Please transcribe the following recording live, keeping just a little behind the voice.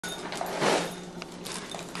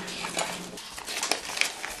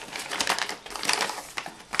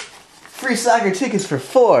free soccer tickets for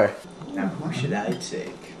 4. Now who should I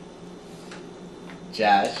take?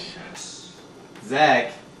 Josh,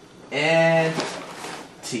 Zach, and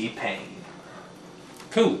T-Pain.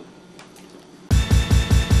 Cool.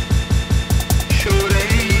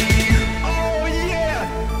 Oh yeah!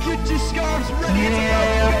 Get your scarves ready, it's about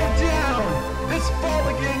to go down! It's fall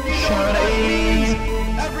again, you know what that means!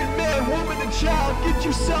 Every man, woman, and child, get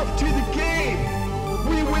yourself to the game!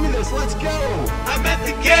 We winning this, let's go! I'm at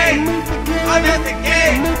the game! I'm at the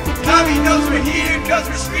game! Tommy knows we're here cause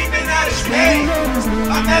we're screaming out his name!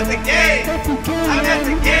 I'm at the game! I'm at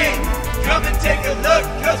the game! Come and take a look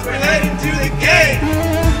cause we're heading to the game!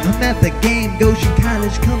 I'm at the game, Goshen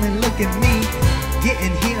College, come and look at me.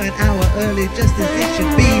 Getting here an hour early just as it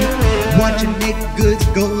should be. Watching Nick Good's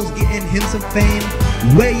goals, getting him some fame.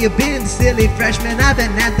 Where you been, silly freshman? I've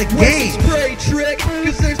been at the game. Spray trick,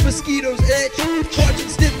 cause there's mosquitoes itch. Watching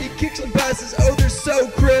Stiffy kicks and passes, oh they're so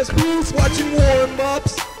crisp. Watching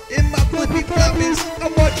warm-ups in my flippy floppies.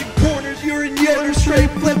 I'm watching corners, you're in yellow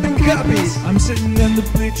straight flipping copies. I'm sitting in the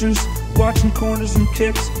bleachers, watching corners and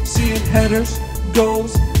kicks, seeing headers,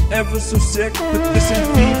 goals, ever so sick. But this ain't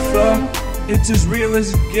FIFA, it's as real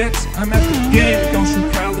as it gets. I'm at the game at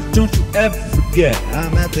Goshen College, don't you ever forget.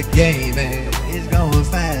 I'm at the game and it's going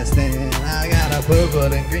fast and I got a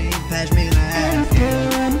purple and green, patch me in the half.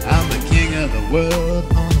 I'm the king of the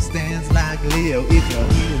world on the stands like Leo. If you're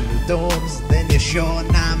in the dorms, then you're sure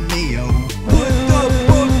not me-o. Put the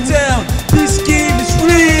book down, this game is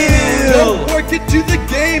real. Don't work it to the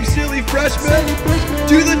game, silly freshman.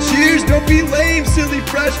 Do the cheers, don't be lame, silly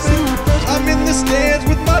freshman. I'm in the stands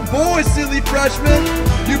with my boys, silly freshman.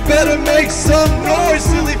 You better make some noise,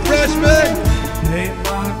 silly freshman. Hey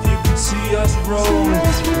Mark, you can see us roll.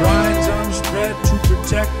 Ryan's on the spread to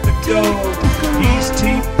protect the goal. He's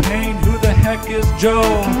T-Pain, who the heck is Joe?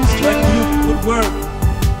 Like Luke would work,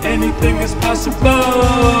 anything is possible.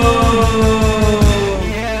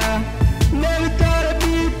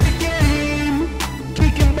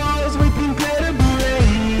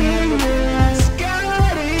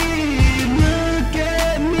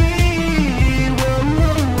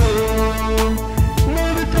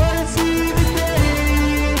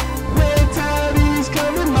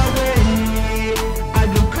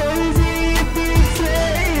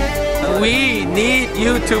 We need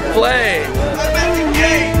you to play.